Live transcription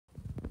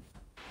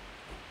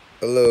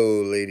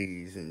Hello,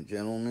 ladies and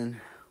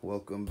gentlemen.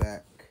 Welcome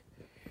back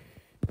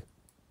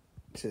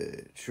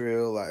to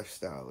Trail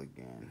Lifestyle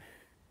again.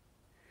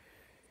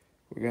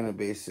 We're going to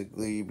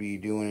basically be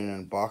doing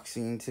an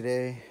unboxing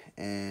today,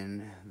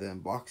 and the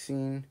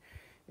unboxing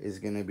is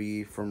going to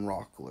be from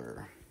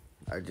Rockler.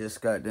 I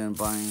just got done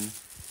buying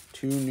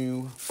two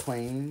new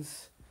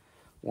planes.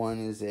 One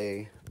is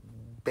a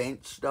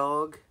bench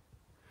dog,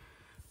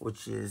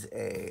 which is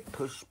a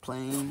push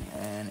plane,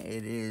 and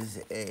it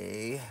is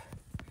a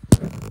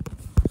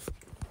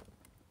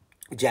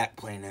jack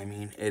plane.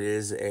 It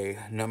is a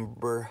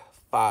number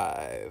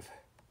 5.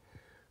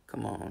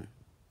 Come on.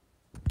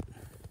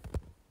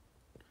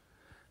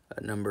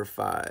 Number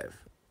 5.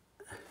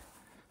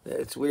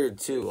 It's weird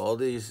too. All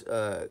these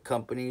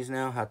companies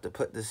now have to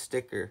put this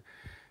sticker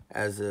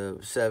as of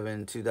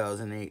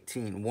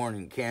 7/2018.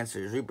 Warning: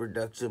 cancers,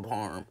 reproductive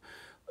harm.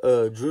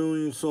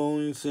 Drilling,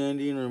 sawing,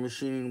 sanding, or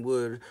machining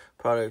wood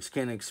products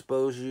can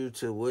expose you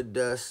to wood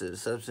dust, a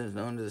substance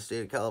known to the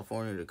state of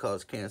California to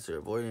cause cancer.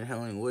 Avoid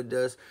inhaling wood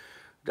dust.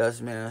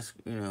 Dust mask,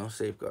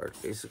 safeguard.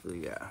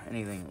 Basically, yeah,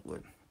 anything that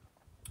would.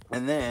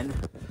 And then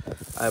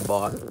I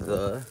bought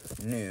the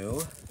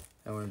new,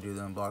 I'm going to do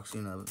the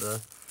unboxing of the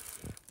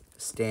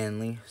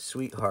Stanley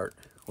Sweetheart,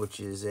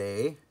 which is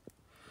a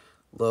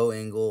low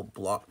angle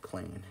block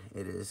plane.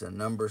 It is a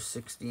number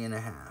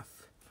 60.5.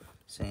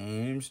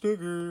 Same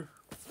sticker.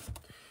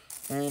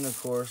 And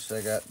of course,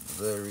 I got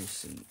the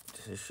receipt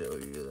to show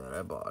you that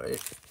I bought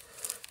it.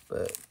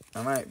 But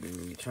I might be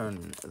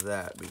returning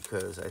that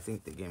because I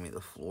think they gave me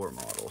the floor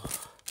model.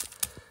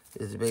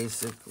 It's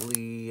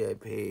basically, I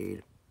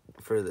paid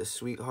for the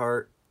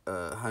Sweetheart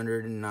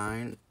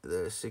 109,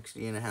 the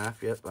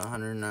 60.5, yep,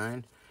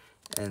 109,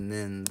 and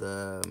then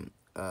the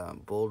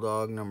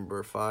Bulldog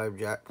number 5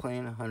 jack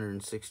plane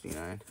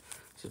 169,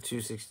 so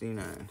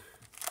 269.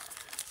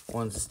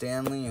 One's a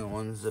Stanley and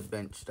one's a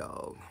bench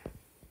dog.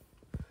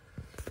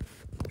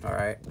 All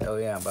right. Oh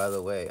yeah, by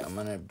the way, I'm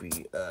gonna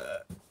be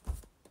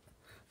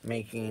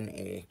making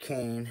a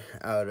cane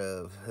out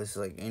of this,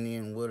 like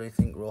Indian wood, I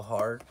think, real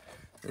hard.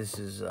 This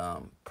is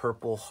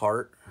Purple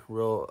Heart,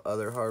 real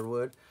other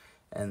hardwood,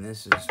 and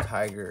this is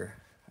Tiger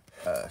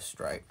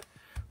Stripe,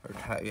 or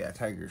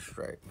Tiger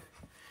Stripe.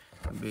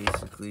 I'll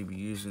basically be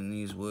using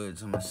these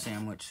woods. I'm gonna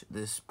sandwich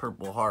this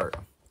Purple Heart,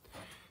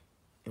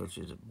 which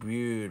is a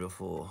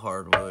beautiful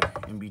hardwood,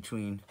 in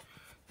between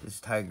this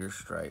Tiger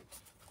Stripe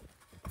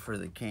for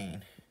the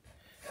cane.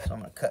 So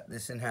I'm gonna cut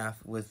this in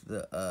half with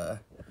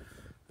the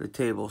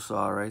table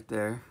saw right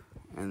there,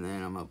 and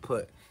then I'm gonna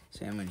put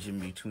sandwich in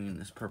between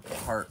this Purple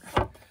Heart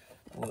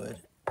wood,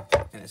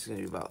 and it's gonna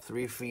be about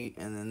 3 feet,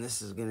 and then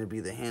this is gonna be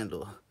the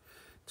handle.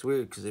 It's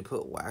weird because they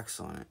put wax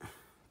on it.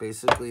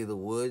 Basically, the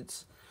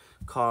woods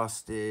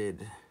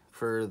costed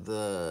for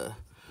the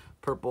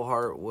Purple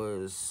Heart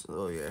was,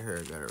 oh yeah, here,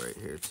 I got it right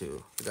here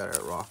too. I got it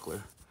at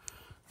Rockler.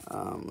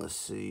 Let's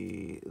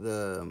see,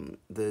 the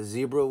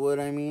zebra wood,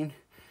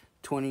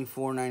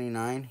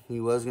 $24.99. He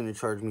was gonna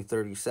charge me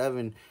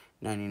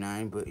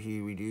 $37.99, but he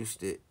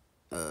reduced it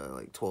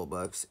like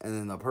 $12. And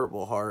then the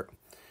Purple Heart,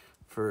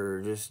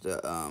 for just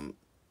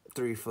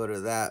 3 foot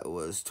of that,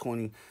 was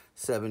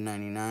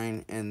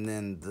 $27.99. And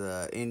then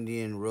the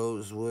Indian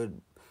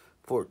Rosewood,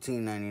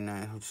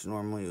 $14.99, which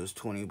normally was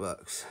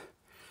 $20.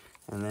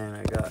 And then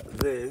I got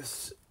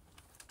this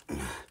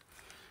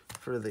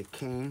for the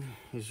cane.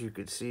 As you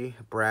could see,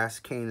 brass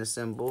cane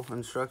assemble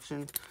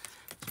instruction.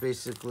 It's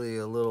basically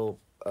a little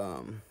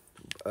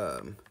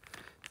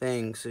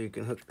thing so you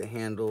can hook the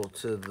handle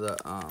to the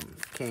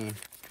cane,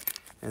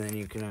 and then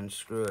you can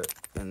unscrew it,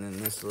 and then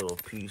this little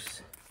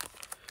piece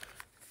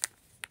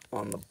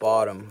on the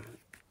bottom,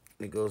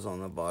 it goes on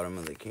the bottom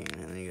of the cane,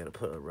 and then you got to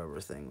put a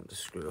rubber thing with the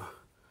screw.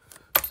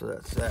 So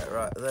that's that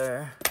right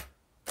there.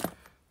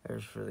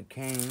 There's for the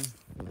cane.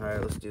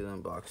 Alright, let's do the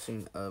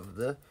unboxing of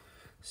the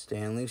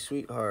Stanley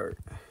Sweetheart.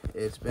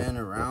 It's been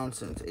around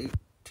since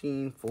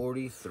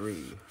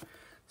 1843.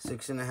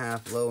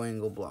 6.5 low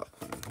angle block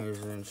plane.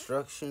 Here's the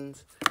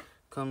instructions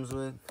comes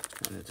with,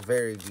 and it's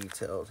very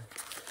detailed.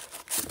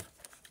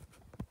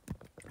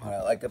 What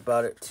I like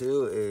about it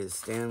too is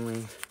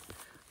Stanley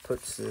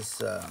puts this,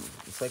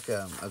 it's like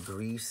a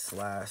grease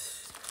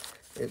slash,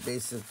 it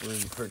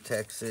basically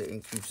protects it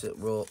and keeps it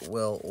real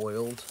well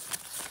oiled.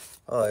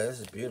 Oh, this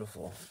is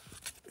beautiful.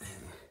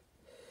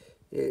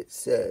 It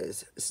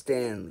says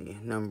Stanley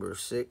number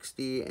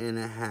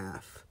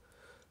 60.5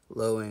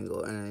 low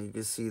angle, and you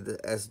can see the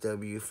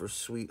SW for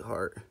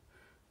Sweetheart,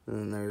 and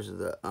then there's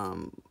the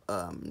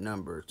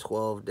number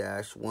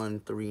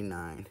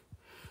 12-139.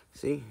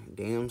 See,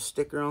 damn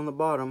sticker on the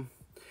bottom.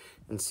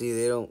 And see,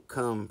 they don't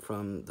come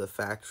from the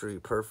factory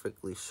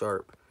perfectly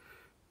sharp.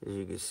 As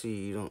you can see,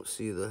 you don't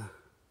see the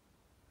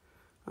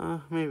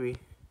maybe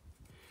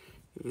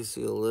you can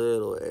see a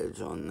little edge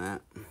on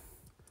that.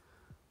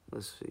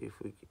 Let's see if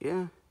we,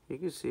 yeah, you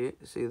can see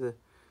it. See the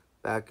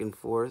back and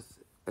forth.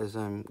 As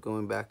I'm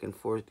going back and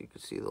forth, you can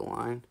see the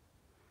line.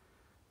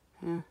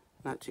 Yeah,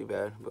 not too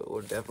bad, but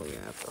we're definitely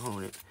gonna have to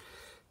hone it.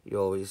 They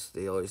always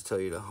tell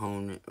you to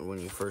hone it when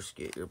you first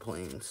get your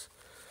planes.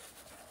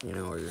 you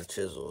know, or your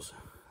chisels.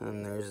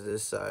 And there's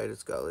this side.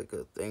 It's got like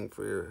a thing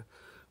for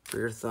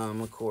your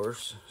thumb, of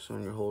course. So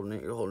when you're holding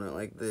it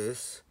like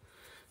this,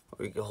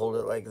 or you can hold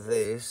it like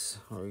this,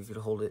 or you could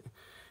hold it,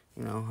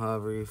 you know,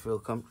 however you feel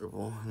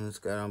comfortable. And it's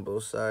got on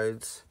both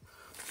sides.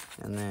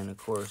 And then, of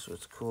course,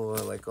 what's cool,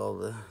 I like all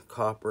the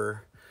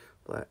copper,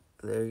 black.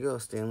 There you go,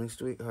 Stanley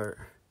Sweetheart.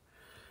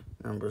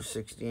 Number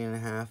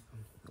 60.5,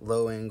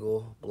 low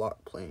angle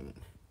block plane.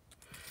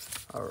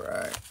 All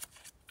right,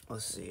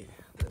 let's see.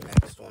 The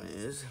next one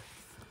is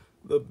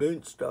the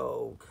bench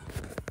dog.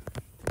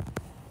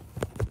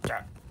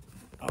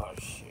 Oh,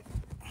 shit.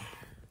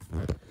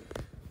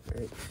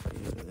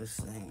 Excuse me, this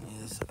thing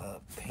is a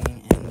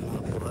pain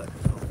in the butt.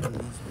 Open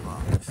this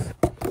box.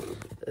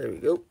 There we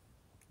go.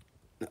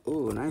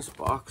 Ooh, nice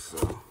box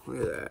though.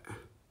 Look at that.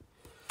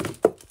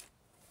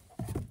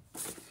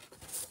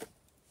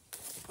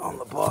 On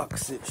the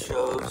box it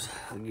shows,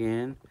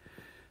 again,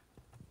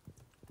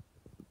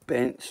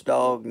 Bench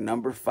Dog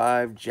number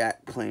 5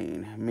 Jack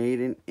Plane,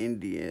 made in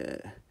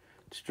India,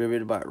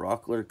 distributed by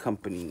Rockler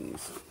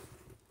Companies.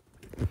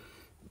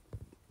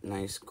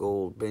 Nice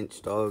gold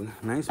Bench Dog.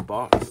 Nice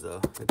box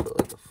though. They put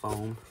like a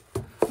foam.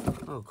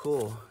 Oh,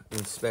 cool.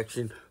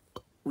 Inspection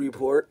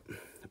report.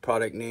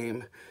 Product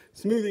name,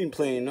 Smoothing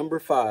Plane number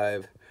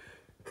 5.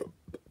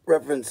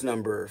 Reference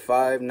number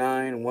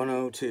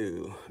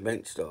 59102.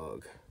 Bench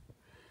Dog.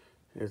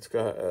 It's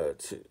got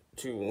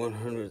two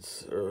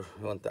 100ths or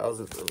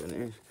 1,000ths of an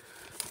inch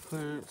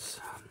clearance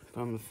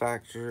from the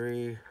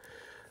factory.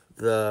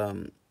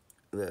 The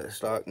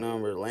stock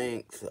number,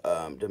 length,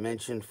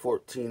 dimension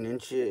 14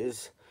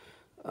 inches.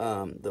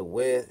 The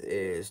width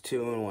is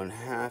 2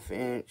 1/2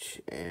 inch,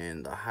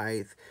 and the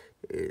height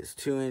is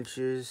 2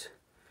 inches.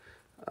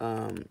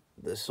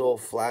 The sole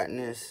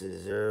flatness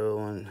is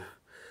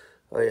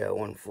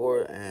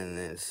 1/4, and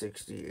then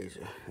 60,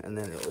 and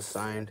then it was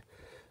signed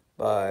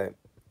by,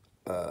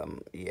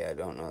 yeah, I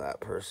don't know that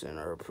person,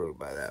 or approved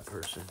by that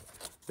person.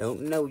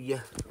 Don't know ya.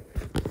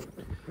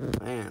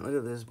 Man, look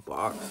at this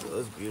box.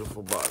 This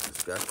beautiful box.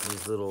 It's got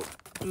these little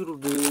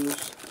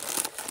doodle-doos.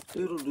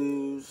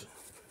 Doodle-doos.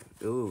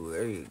 Ooh,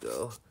 there you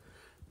go.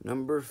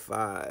 Number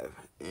 5.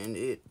 And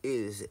it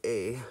is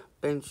a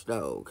Bench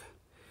Dog.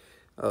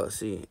 Oh,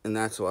 see, and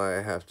that's why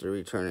I have to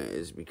return it,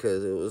 is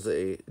because it was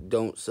a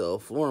don't sell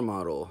floor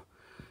model.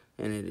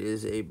 And it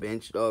is a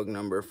Bench Dog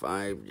number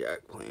 5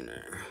 Jack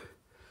Planer.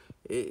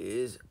 It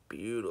is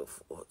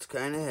beautiful. It's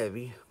kind of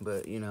heavy,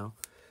 but, you know,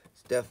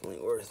 it's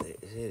definitely worth it.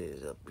 It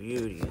is a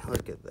beauty.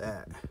 Look at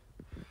that.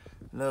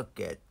 Look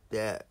at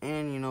that.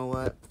 And you know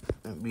what?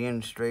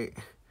 Being straight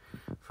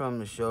from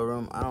the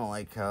showroom, I don't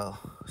like how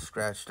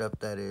scratched up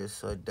that is,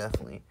 so I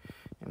definitely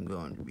am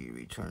going to be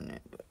returning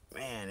it. But,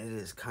 man, it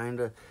is kind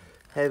of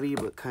heavy,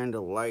 but kind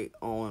of light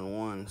all in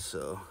one,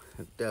 so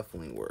it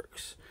definitely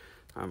works.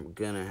 I'm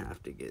going to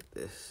have to get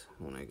this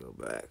when I go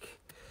back.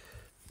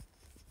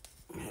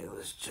 Hey,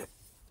 let's check.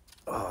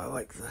 Oh, I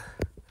like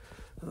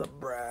the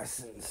brass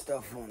and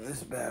stuff on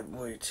this bad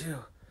boy too.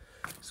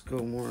 Let's go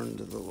more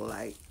into the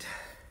light.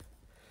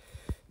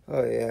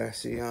 Oh yeah,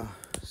 see how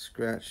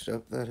scratched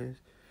up that is?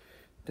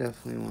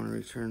 Definitely want to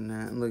return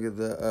that. And look at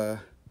the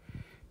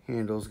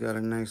handle's got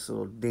a nice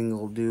little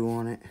dingle-do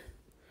on it.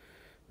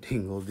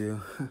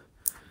 Dingle-do.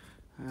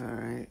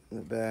 Alright,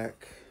 the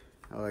back.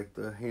 I like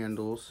the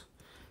handles.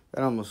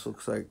 That almost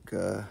looks like,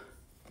 I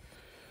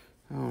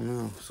don't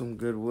know, some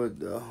good wood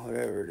though,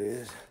 whatever it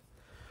is.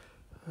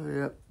 Oh,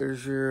 yep,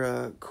 there's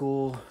your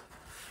cool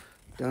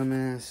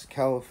dumbass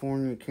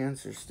California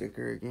cancer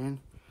sticker again.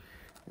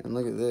 And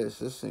look at this.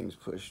 This thing's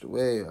pushed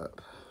way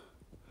up.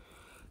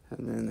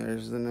 And then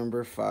there's the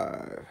number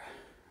 5.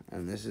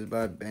 And this is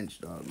by Bench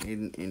Dog, made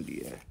in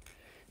India.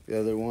 The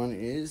other one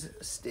is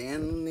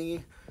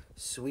Stanley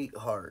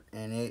Sweetheart.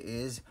 And it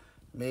is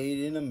made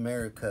in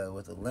America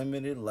with a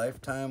limited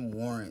lifetime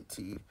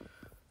warranty.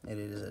 And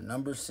it is a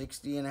number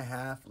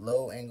 60.5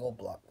 low angle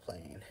block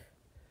plane.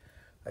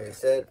 Like I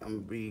said, I'm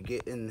going to be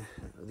getting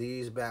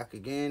these back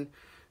again.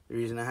 The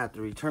reason I have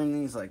to return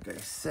these, like I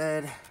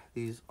said,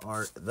 these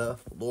are the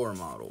floor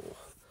model.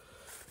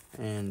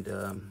 And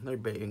they're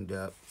banged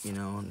up, you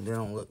know, and they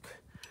don't look,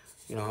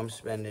 you know, I'm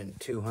spending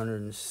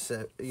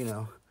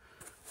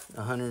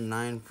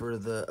 $109 for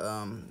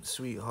the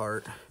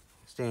Sweetheart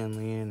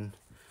Stanley, and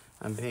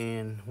I'm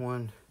paying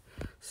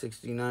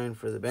 $169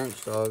 for the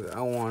Bench Dog.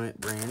 I want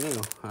it brand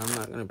new. I'm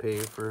not going to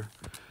pay for,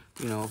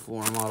 you know, a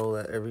floor model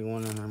that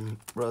everyone and their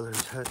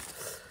brothers had.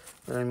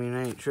 But I mean,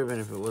 I ain't tripping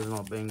if it wasn't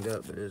all banged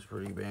up. It is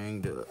pretty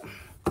banged up.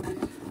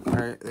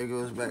 Alright, there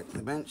goes back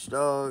the Bench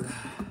Dog.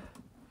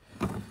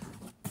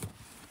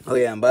 Oh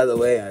yeah, and by the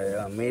way,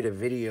 I made a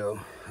video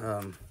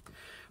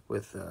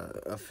with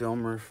a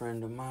filmer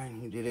friend of mine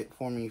who did it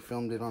for me. He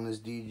filmed it on his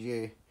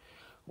DJI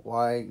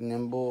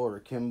Nimble or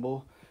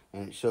Kimball,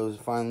 and it shows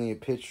finally a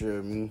picture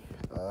of me.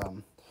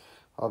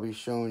 I'll be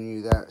showing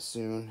you that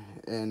soon,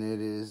 and it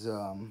is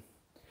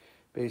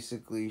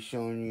basically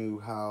showing you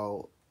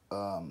how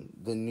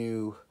the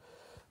new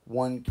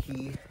One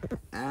Key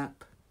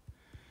app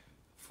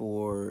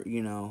for,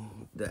 you know,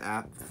 the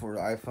app for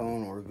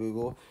iPhone or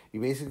Google. You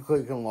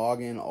basically can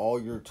log in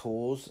all your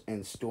tools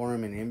and store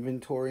them and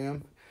inventory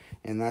them.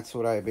 And that's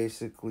what I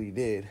basically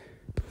did.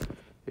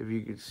 If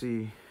you could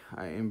see,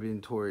 I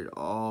inventoried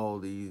all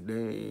these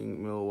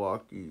dang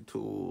Milwaukee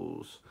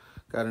tools.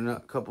 Got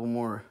a couple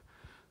more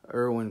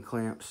Irwin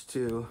clamps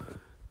too.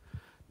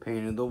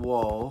 Painted the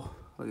wall.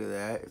 Look at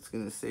that. It's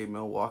going to say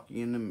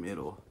Milwaukee in the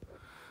middle.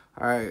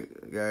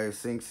 Alright, guys.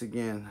 Thanks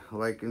again.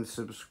 Like and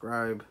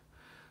subscribe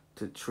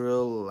to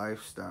Treal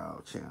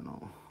Lifestyle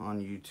channel on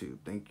YouTube.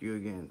 Thank you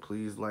again.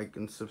 Please like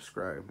and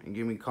subscribe. And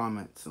give me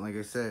comments. And like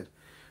I said,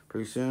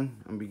 pretty soon,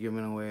 I'm going to be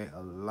giving away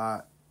a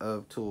lot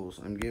of tools.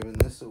 I'm giving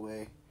this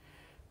away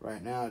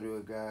right now to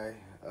a guy.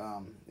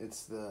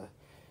 It's the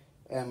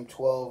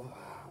M12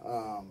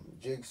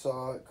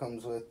 jigsaw. It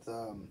comes with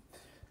a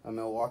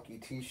Milwaukee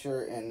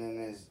t-shirt, and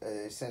then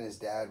I sent his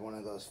dad one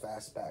of those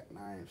fastback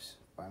knives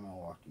by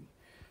Milwaukee.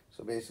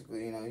 So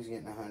basically, you know, he's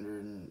getting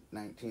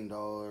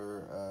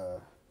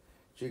 $119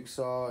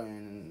 jigsaw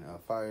and a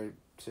 $5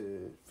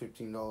 to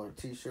 $15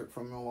 t-shirt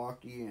from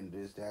Milwaukee, and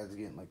his dad's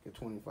getting like a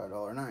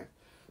 $25 knife.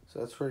 So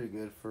that's pretty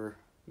good for,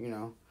 you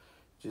know,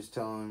 just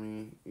telling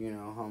me, you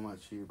know, how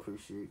much he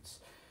appreciates,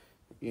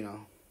 you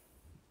know,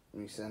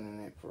 me sending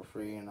it for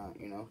free and not,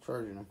 you know,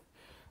 charging him.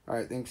 All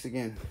right, thanks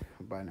again.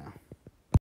 Bye now.